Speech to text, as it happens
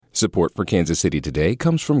Support for Kansas City Today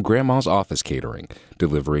comes from Grandma's Office Catering,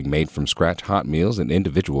 delivering made-from-scratch hot meals and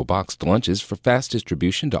individual boxed lunches for fast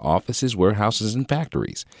distribution to offices, warehouses, and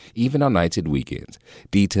factories, even on nights and weekends.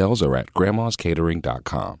 Details are at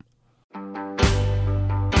grandmascatering.com.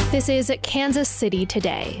 This is Kansas City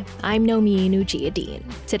Today. I'm Nomi Nujiadeen.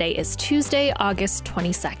 Today is Tuesday, August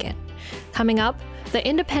 22nd. Coming up, the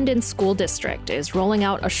Independent School District is rolling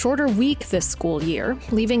out a shorter week this school year,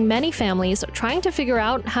 leaving many families trying to figure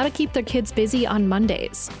out how to keep their kids busy on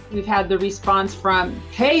Mondays. We've had the response from,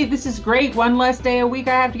 hey, this is great, one less day a week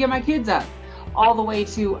I have to get my kids up, all the way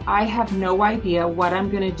to, I have no idea what I'm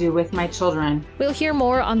going to do with my children. We'll hear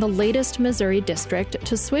more on the latest Missouri district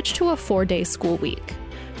to switch to a 4-day school week.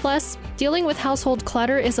 Plus, dealing with household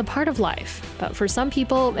clutter is a part of life, but for some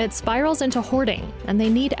people, it spirals into hoarding, and they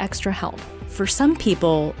need extra help. For some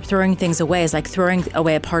people, throwing things away is like throwing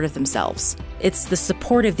away a part of themselves. It's the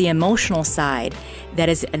support of the emotional side that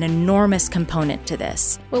is an enormous component to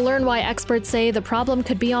this. We'll learn why experts say the problem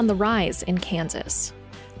could be on the rise in Kansas.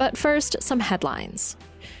 But first, some headlines.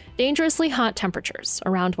 Dangerously hot temperatures,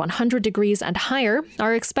 around 100 degrees and higher,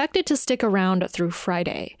 are expected to stick around through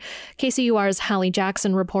Friday. KCUR's Hallie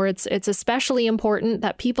Jackson reports it's especially important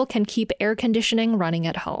that people can keep air conditioning running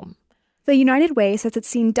at home. The United Way says it's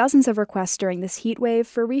seen dozens of requests during this heat wave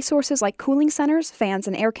for resources like cooling centers, fans,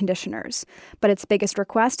 and air conditioners. But its biggest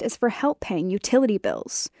request is for help paying utility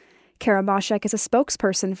bills. Kara Boschek is a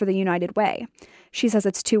spokesperson for the United Way. She says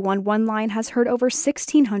its 211 line has heard over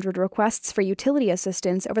 1,600 requests for utility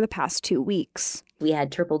assistance over the past 2 weeks. We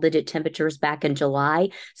had triple-digit temperatures back in July,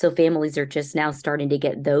 so families are just now starting to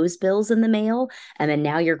get those bills in the mail. And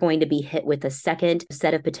now you're going to be hit with a second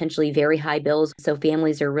set of potentially very high bills, so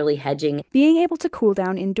families are really hedging. Being able to cool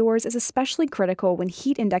down indoors is especially critical when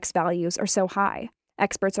heat index values are so high.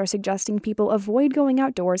 Experts are suggesting people avoid going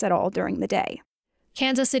outdoors at all during the day.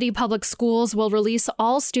 Kansas City Public Schools will release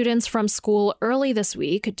all students from school early this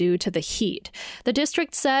week due to the heat. The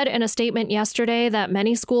district said in a statement yesterday that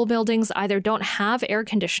many school buildings either don't have air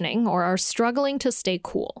conditioning or are struggling to stay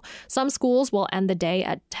cool. Some schools will end the day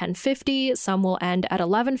at 10:50, some will end at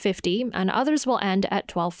 11:50, and others will end at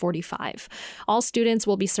 12:45. All students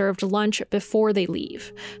will be served lunch before they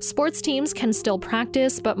leave. Sports teams can still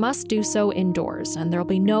practice, but must do so indoors, and there'll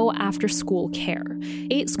be no after-school care.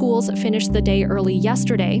 8 schools finished the day early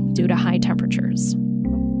yesterday due to high temperatures.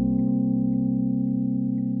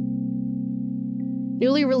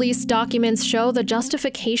 Newly released documents show the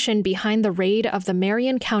justification behind the raid of the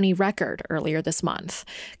Marion County Record earlier this month.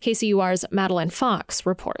 KCUR's Madeline Fox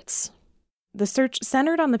reports. The search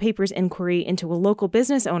centered on the paper's inquiry into a local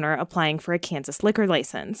business owner applying for a Kansas liquor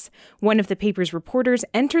license. One of the paper's reporters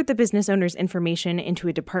entered the business owner's information into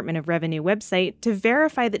a Department of Revenue website to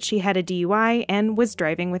verify that she had a DUI and was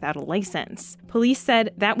driving without a license. Police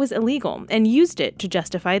said that was illegal and used it to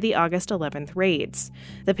justify the August 11th raids.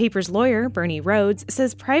 The paper's lawyer, Bernie Rhodes,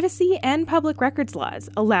 says privacy and public records laws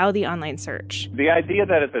allow the online search. The idea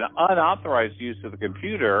that it's an unauthorized use of the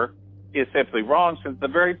computer is simply wrong, since the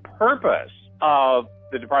very purpose of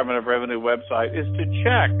the Department of Revenue website is to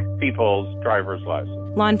check people's driver's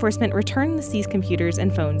license. Law enforcement returned the seized computers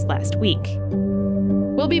and phones last week.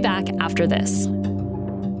 We'll be back after this.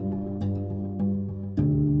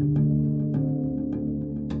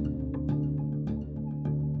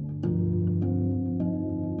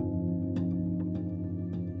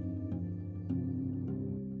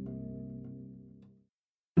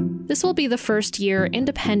 This will be the first year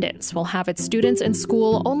Independence will have its students in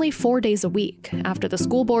school only 4 days a week, after the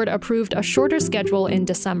school board approved a shorter schedule in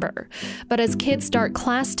December. But as kids start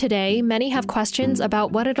class today, many have questions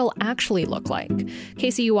about what it'll actually look like.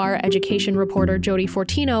 KCUR education reporter Jody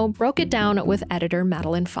Fortino broke it down with editor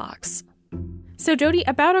Madeline Fox. So, Jody,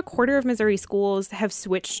 about a quarter of Missouri schools have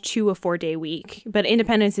switched to a 4-day week, but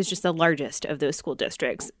Independence is just the largest of those school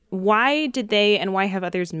districts. Why did they and why have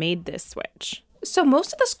others made this switch? So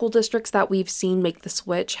most of the school districts that we've seen make the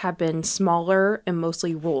switch have been smaller and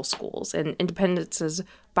mostly rural schools, and Independence is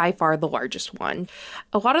by far the largest one.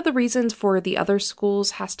 A lot of the reasons for the other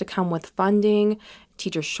schools has to come with funding,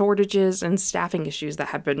 teacher shortages, and staffing issues that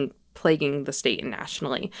have been plaguing the state and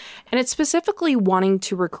nationally. And it's specifically wanting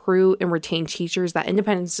to recruit and retain teachers that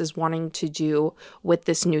Independence is wanting to do with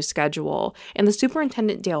this new schedule. And the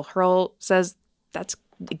superintendent, Dale Hurl, says that's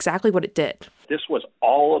exactly what it did. This was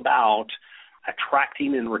all about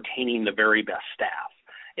attracting and retaining the very best staff.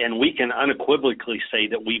 And we can unequivocally say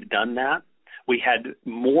that we've done that. We had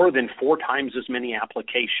more than 4 times as many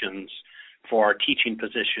applications for our teaching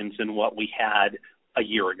positions than what we had a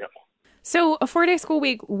year ago. So a 4-day school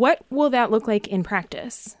week, what will that look like in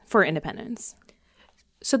practice for Independence?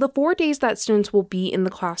 So the 4 days that students will be in the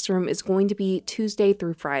classroom is going to be Tuesday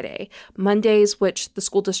through Friday. Mondays, which the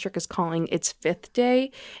school district is calling its 5th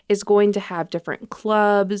day, is going to have different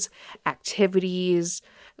clubs, activities,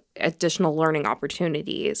 additional learning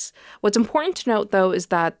opportunities. What's important to note, though, is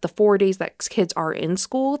that the 4 days that kids are in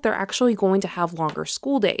school, they're actually going to have longer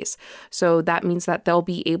school days. So that means that they'll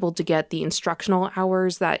be able to get the instructional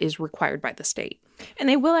hours that is required by the state. And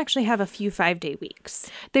they will actually have a few 5-day weeks.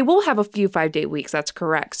 They will have a few 5-day weeks, that's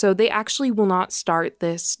correct. So they actually will not start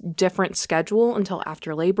this different schedule until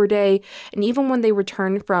after Labor Day. And even when they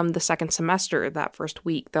return from the second semester that first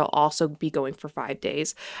week, they'll also be going for 5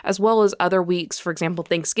 days, as well as other weeks, for example,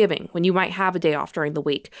 Thanksgiving, when you might have a day off during the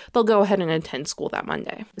week. They'll go ahead and attend school that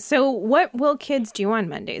Monday. So what will kids do on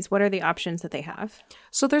Mondays? What are the options that they have?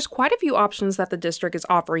 So there's quite a few options that the district is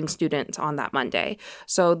offering students on that Monday.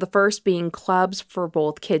 So the first being clubs for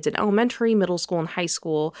both kids in elementary, middle school, and high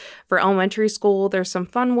school. For elementary school, there's some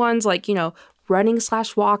fun ones like,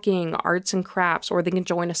 running/walking, arts and crafts, or they can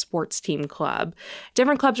join a sports team club.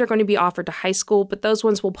 Different clubs are going to be offered to high school, but those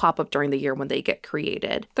ones will pop up during the year when they get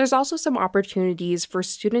created. There's also some opportunities for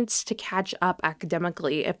students to catch up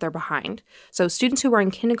academically if they're behind. So students who are in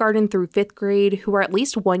kindergarten through 5th grade, who are at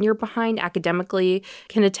least 1 year behind academically,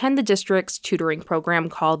 can attend the district's tutoring program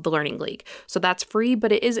called the Learning League. So that's free,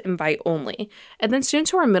 but it is invite only. And then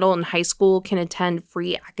students who are middle and high school can attend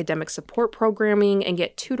free academic support programming and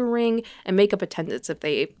get tutoring and make up attendance if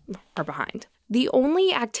they are behind. The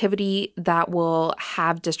only activity that will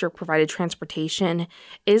have district-provided transportation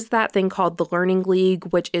is that thing called the Learning League,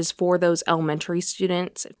 which is for those elementary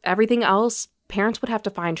students. Everything else, parents would have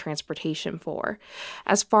to find transportation for.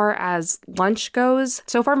 As far as lunch goes,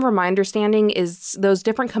 so far from my understanding is those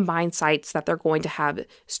different combined sites that they're going to have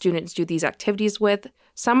students do these activities with.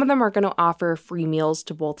 Some of them are going to offer free meals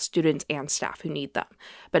to both students and staff who need them.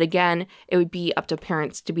 But again, it would be up to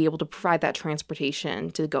parents to be able to provide that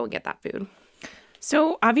transportation to go and get that food.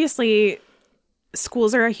 So obviously,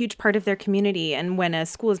 schools are a huge part of their community. And when a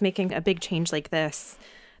school is making a big change like this,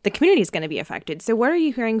 the community is going to be affected. So what are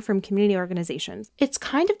you hearing from community organizations? It's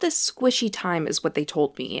kind of this squishy time is what they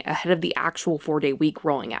told me ahead of the actual 4-day week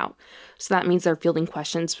rolling out. So that means they're fielding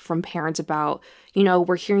questions from parents about,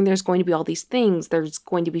 we're hearing there's going to be all these things. There's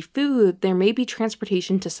going to be food. There may be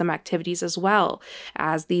transportation to some activities as well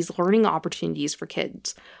as these learning opportunities for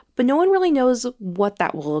kids. But no one really knows what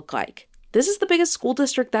that will look like. This is the biggest school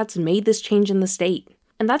district that's made this change in the state.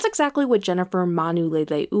 And that's exactly what Jennifer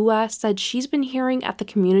Manuleleua said she's been hearing at the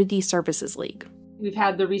Community Services League. We've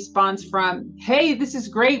had the response from, hey, this is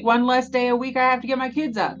great, 1 less day a week I have to get my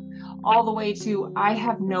kids up, all the way to, I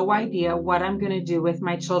have no idea what I'm going to do with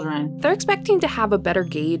my children. They're expecting to have a better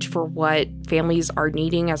gauge for what families are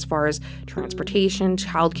needing as far as transportation,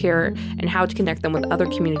 childcare, and how to connect them with other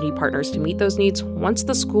community partners to meet those needs once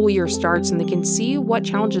the school year starts and they can see what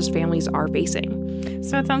challenges families are facing.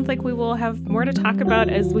 So it sounds like we will have more to talk about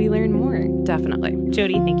as we learn more. Definitely.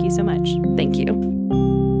 Jody, thank you so much. Thank you.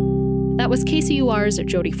 That was KCUR's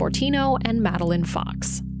Jody Fortino and Madeline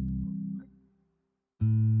Fox.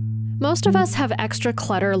 Most of us have extra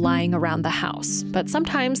clutter lying around the house, but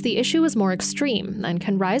sometimes the issue is more extreme and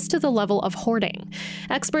can rise to the level of hoarding.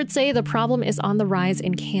 Experts say the problem is on the rise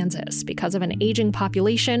in Kansas because of an aging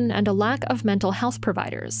population and a lack of mental health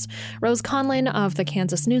providers. Rose Conlin of the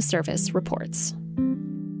Kansas News Service reports.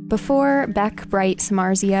 Before Beck Bright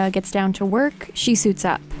Samarzia gets down to work, she suits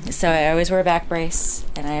up. So I always wear a back brace,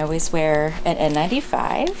 and I always wear an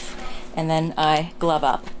N95, and then I glove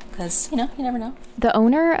up, because, you never know. The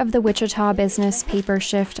owner of the Wichita business Paper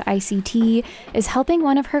Shift ICT is helping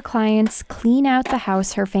one of her clients clean out the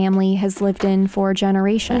house her family has lived in for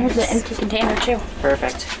generations. Here's the empty container, too.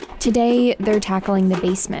 Perfect. Today, they're tackling the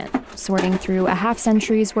basement, sorting through a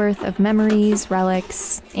half-century's worth of memories,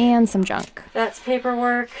 relics, and some junk. That's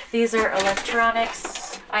paperwork. These are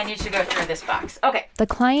electronics. I need to go through this box. Okay. The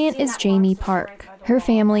client is Jamie Park. Her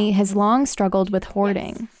family has long struggled with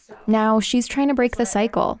hoarding. Now she's trying to break the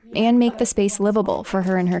cycle and make the space livable for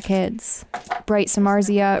her and her kids. Bright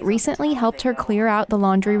Samarzia recently helped her clear out the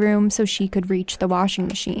laundry room so she could reach the washing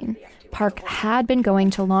machine. Park had been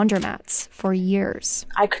going to laundromats for years.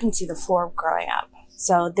 I couldn't see the floor growing up,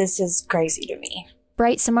 so this is crazy to me.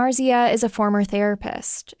 Bright Samarzia is a former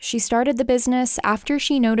therapist. She started the business after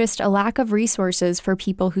she noticed a lack of resources for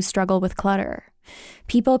people who struggle with clutter.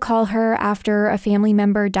 People call her after a family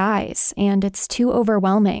member dies, and it's too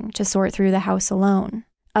overwhelming to sort through the house alone.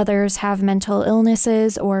 Others have mental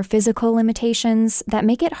illnesses or physical limitations that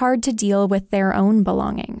make it hard to deal with their own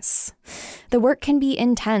belongings. The work can be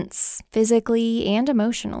intense, physically and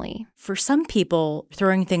emotionally. For some people,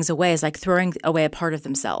 throwing things away is like throwing away a part of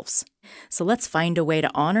themselves. So let's find a way to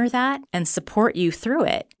honor that and support you through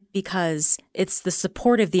it, because it's the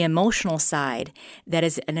support of the emotional side that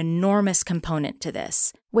is an enormous component to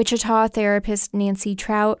this. Wichita therapist Nancy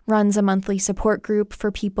Trout runs a monthly support group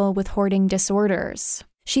for people with hoarding disorders.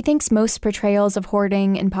 She thinks most portrayals of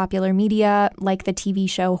hoarding in popular media, like the TV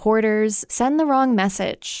show Hoarders, send the wrong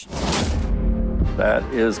message. That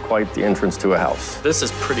is quite the entrance to a house. This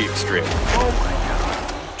is pretty extreme. Oh my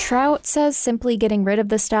God. Trout says simply getting rid of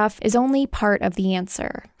the stuff is only part of the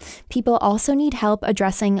answer. People also need help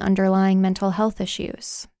addressing underlying mental health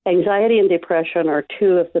issues. Anxiety and depression are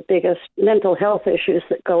two of the biggest mental health issues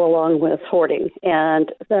that go along with hoarding,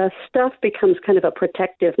 and the stuff becomes kind of a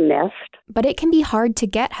protective nest. But it can be hard to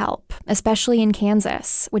get help, especially in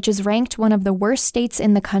Kansas, which is ranked one of the worst states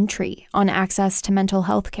in the country on access to mental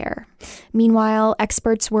health care. Meanwhile,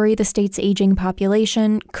 experts worry the state's aging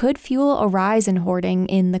population could fuel a rise in hoarding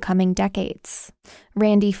in the coming decades.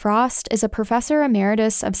 Randy Frost is a professor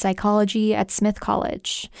emeritus of psychology at Smith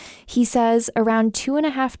College. He says around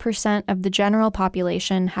 2.5% of the general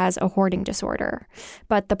population has a hoarding disorder,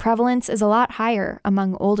 but the prevalence is a lot higher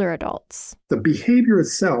among older adults. The behavior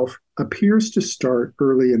itself appears to start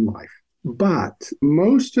early in life, but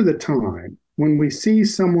most of the time, when we see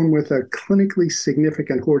someone with a clinically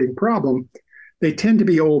significant hoarding problem, they tend to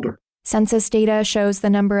be older. Census data shows the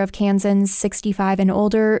number of Kansans 65 and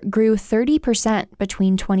older grew 30%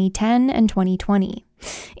 between 2010 and 2020.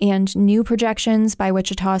 And new projections by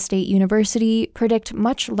Wichita State University predict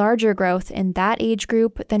much larger growth in that age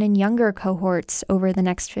group than in younger cohorts over the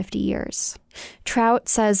next 50 years. Trout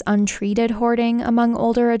says untreated hoarding among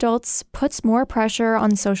older adults puts more pressure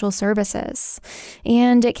on social services,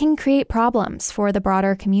 and it can create problems for the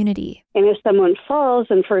broader community. And if someone falls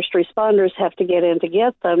and first responders have to get in to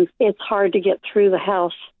get them, it's hard to get through the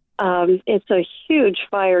house. It's a huge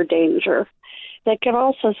fire danger that can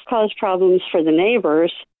also cause problems for the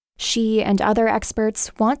neighbors. She and other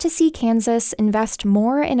experts want to see Kansas invest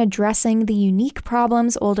more in addressing the unique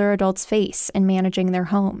problems older adults face in managing their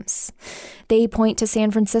homes. They point to San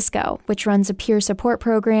Francisco, which runs a peer support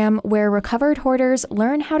program where recovered hoarders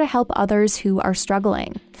learn how to help others who are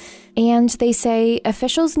struggling. And they say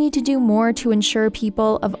officials need to do more to ensure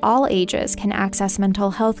people of all ages can access mental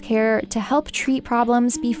health care to help treat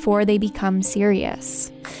problems before they become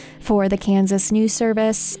serious. For the Kansas News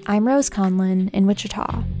Service, I'm Rose Conlin in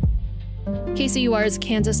Wichita. KCUR's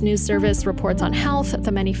Kansas News Service reports on health,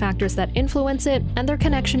 the many factors that influence it, and their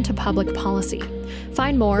connection to public policy.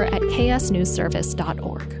 Find more at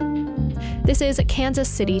ksnewsservice.org. This is Kansas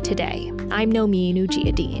City Today. I'm Nomi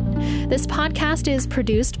Nujiadeen. This podcast is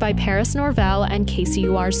produced by Paris Norvell and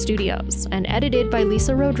KCUR Studios and edited by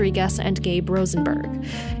Lisa Rodriguez and Gabe Rosenberg.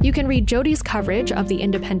 You can read Jody's coverage of the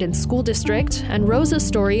Independent School District and Rosa's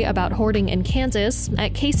story about hoarding in Kansas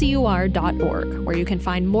at kcur.org, where you can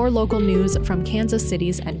find more local news from Kansas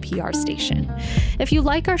City's NPR station. If you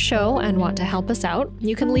like our show and want to help us out,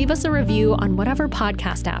 you can leave us a review on whatever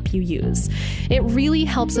podcast app you use. It really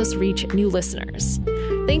helps us reach new listeners.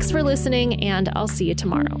 Thanks for listening, and I'll see you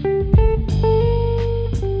tomorrow.